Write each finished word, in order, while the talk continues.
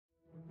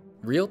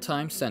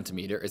Real-time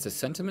SentiMeter is a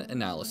sentiment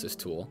analysis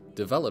tool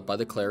developed by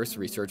the Clarus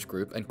research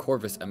group and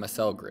Qorvis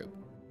MSL group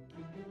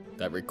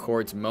that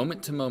records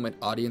moment-to-moment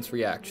audience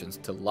reactions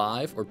to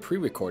live or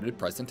pre-recorded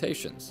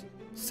presentations.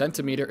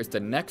 SentiMeter is the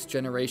next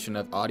generation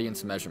of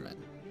audience measurement,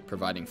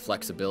 providing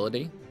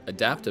flexibility,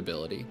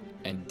 adaptability,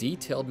 and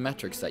detailed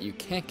metrics that you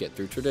can't get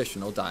through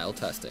traditional dial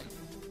testing.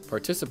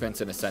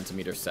 Participants in a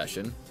SentiMeter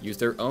session use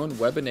their own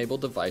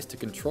web-enabled device to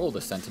control the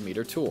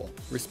SentiMeter tool.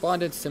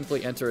 Respondents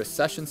simply enter a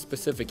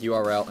session-specific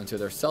URL into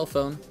their cell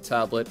phone,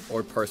 tablet,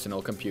 or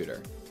personal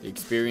computer. The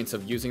experience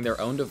of using their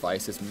own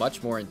device is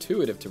much more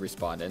intuitive to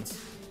respondents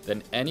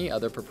than any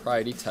other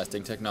proprietary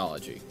testing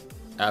technology.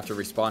 After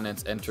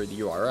respondents enter the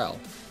URL,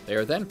 they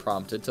are then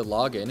prompted to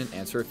log in and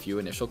answer a few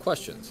initial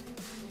questions.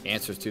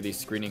 Answers to these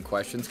screening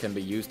questions can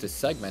be used to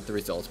segment the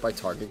results by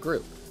target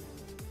group.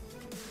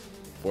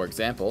 For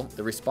example,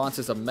 the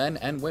responses of men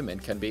and women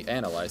can be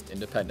analyzed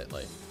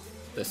independently.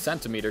 The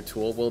SentiMeter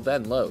tool will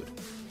then load.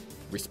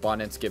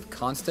 Respondents give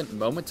constant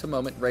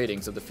moment-to-moment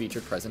ratings of the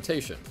featured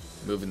presentation.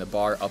 Moving the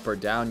bar up or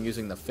down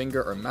using the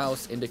finger or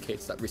mouse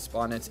indicates that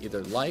respondents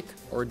either like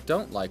or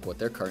don't like what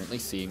they're currently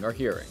seeing or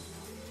hearing.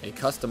 A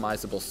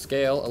customizable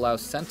scale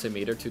allows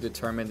SentiMeter to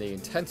determine the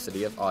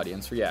intensity of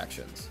audience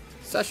reactions.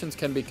 Sessions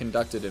can be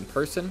conducted in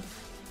person,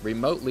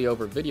 remotely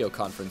over video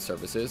conference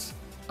services,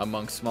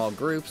 among small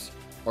groups,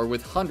 or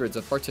with hundreds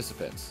of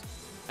participants.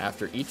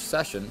 After each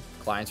session,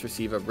 clients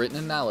receive a written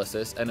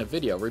analysis and a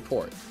video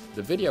report.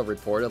 The video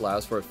report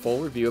allows for a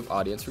full review of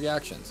audience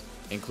reactions,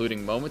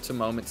 including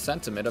moment-to-moment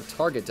sentiment of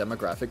target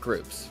demographic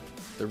groups.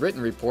 The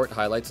written report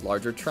highlights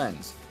larger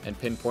trends and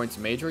pinpoints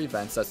major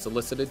events that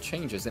solicited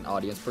changes in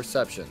audience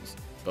perceptions,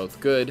 both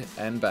good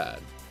and bad.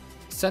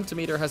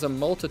 SentiMeter has a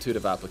multitude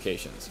of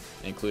applications,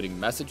 including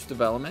message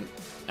development,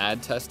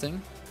 ad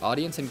testing,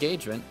 audience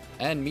engagement,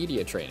 and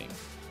media training.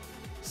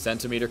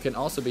 SentiMeter can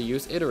also be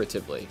used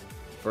iteratively.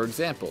 For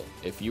example,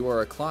 if you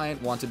or a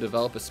client want to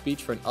develop a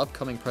speech for an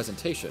upcoming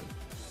presentation,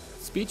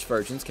 speech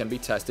versions can be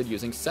tested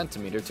using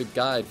SentiMeter to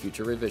guide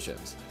future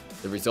revisions.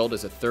 The result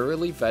is a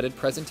thoroughly vetted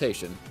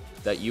presentation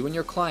that you and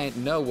your client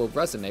know will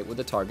resonate with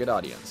the target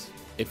audience.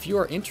 If you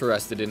are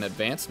interested in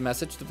advanced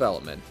message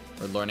development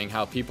or learning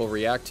how people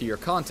react to your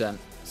content,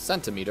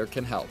 SentiMeter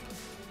can help.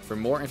 For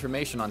more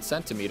information on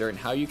SentiMeter and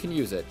how you can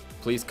use it,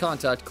 please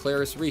contact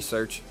Clarus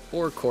Research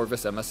or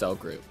Qorvis MSL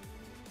Group.